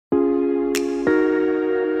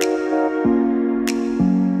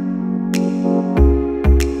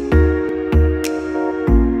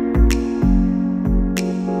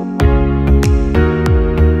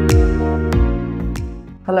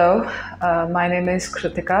Hello, my name is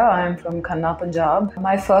Kritika. I am from Khanna, Punjab.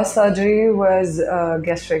 My first surgery was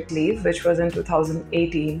gastric sleeve, which was in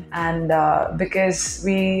 2018. And because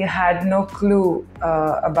we had no clue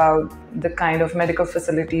about the kind of medical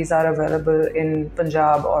facilities are available in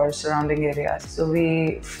Punjab or surrounding areas. So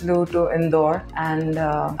we flew to Indore, and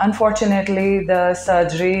unfortunately the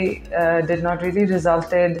surgery did not really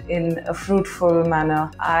resulted in a fruitful manner.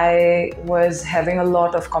 I was having a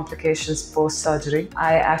lot of complications post-surgery.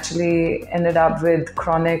 I actually ended up with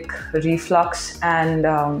chronic reflux and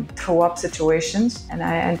throw-up situations, and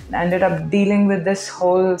I ended up dealing with this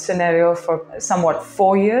whole scenario for somewhat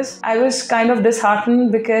 4 years. I was kind of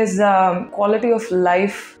disheartened because quality of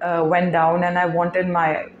life went down, and I wanted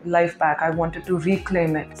my life back. I wanted to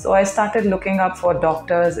reclaim it. So I started looking up for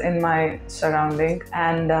doctors in my surrounding,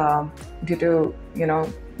 and due to,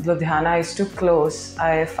 Ludhiana is too close,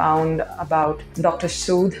 I found about Dr.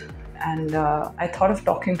 Sood, and I thought of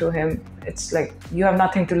talking to him. It's like, you have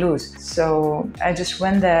nothing to lose. So I just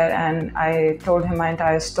went there and I told him my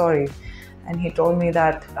entire story. And he told me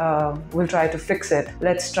that we'll try to fix it.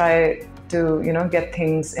 Let's try to get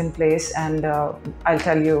things in place, and I'll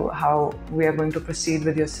tell you how we are going to proceed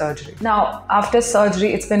with your surgery. Now, after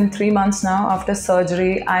surgery, it's been 3 months now. After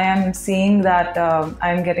surgery, I am seeing that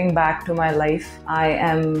I'm getting back to my life. I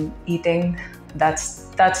am eating.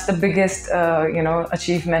 That's the biggest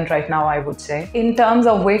achievement right now, I would say. In terms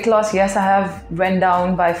of weight loss, yes, I have went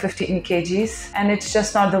down by 15 kgs, and it's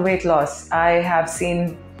just not the weight loss. I have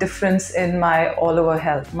seen difference in my all-over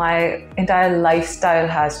health. My entire lifestyle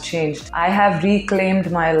has changed. I have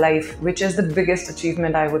reclaimed my life, which is the biggest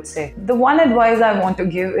achievement, I would say. The one advice I want to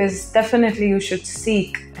give is definitely you should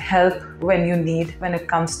seek help when you need, when it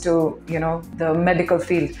comes to, the medical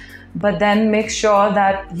field. But then make sure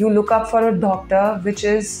that you look up for a doctor which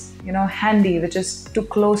is handy, which is too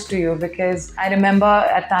close to you, because I remember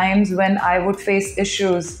at times when I would face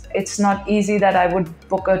issues, it's not easy that I would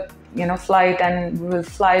book a flight and will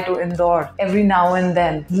fly to Indore every now and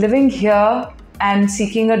then. Living here and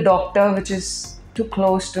seeking a doctor which is too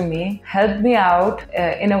close to me helped me out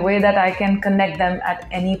in a way that I can connect them at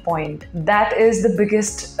any point. That is the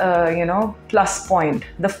biggest plus point.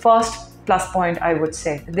 The first plus point, I would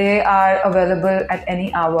say. They are available at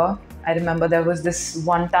any hour. I remember there was this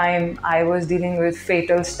one time I was dealing with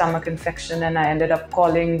fatal stomach infection, and I ended up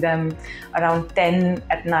calling them around 10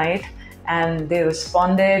 at night, and they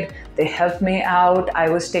responded. They helped me out. I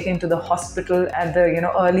was taken to the hospital at the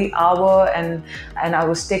early hour, and I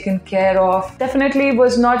was taken care of. Definitely it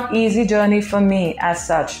was not easy journey for me as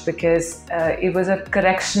such, because it was a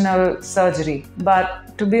correctional surgery.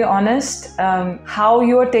 But to be honest, how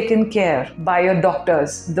you are taken care by your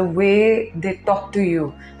doctors, the way they talk to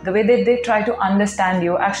you, the way they try to understand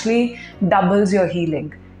you actually doubles your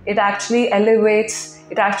healing. It actually elevates.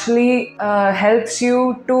 It actually helps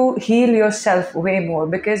you to heal yourself way more,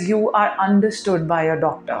 because you are understood by your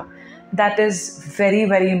doctor. That is very,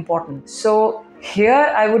 very important. So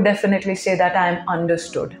here I would definitely say that I'm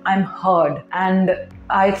understood, I'm heard. And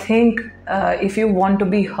I think if you want to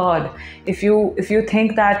be heard, if you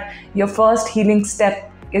think that your first healing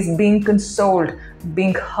step is being consoled,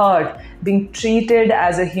 being heard, being treated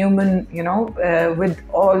as a human, with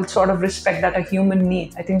all sort of respect that a human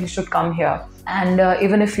needs, I think you should come here. And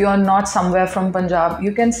even if you are not somewhere from Punjab,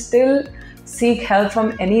 you can still seek help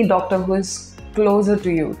from any doctor who is closer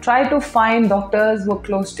to you. Try to find doctors who are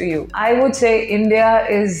close to you. I would say India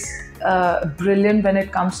is brilliant when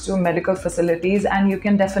it comes to medical facilities, and you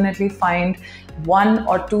can definitely find 1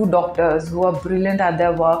 or 2 doctors who are brilliant at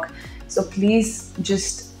their work. So please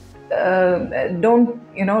just don't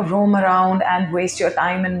roam around and waste your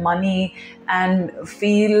time and money and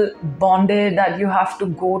feel bonded that you have to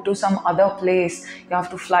go to some other place. You have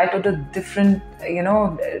to fly to the different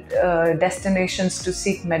destinations to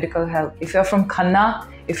seek medical help. If you're from Khanna,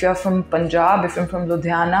 if you're from Punjab, if you're from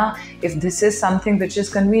Ludhiana, if this is something which is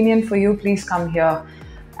convenient for you, please come here.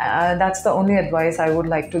 That's the only advice I would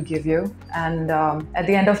like to give you. And at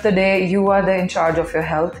the end of the day, you are in charge of your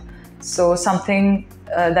health. So something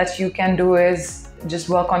that you can do is just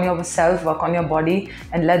work on yourself, work on your body,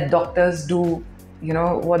 and let doctors do,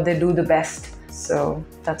 what they do the best. So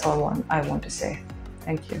that's all I want to say.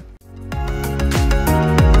 Thank you.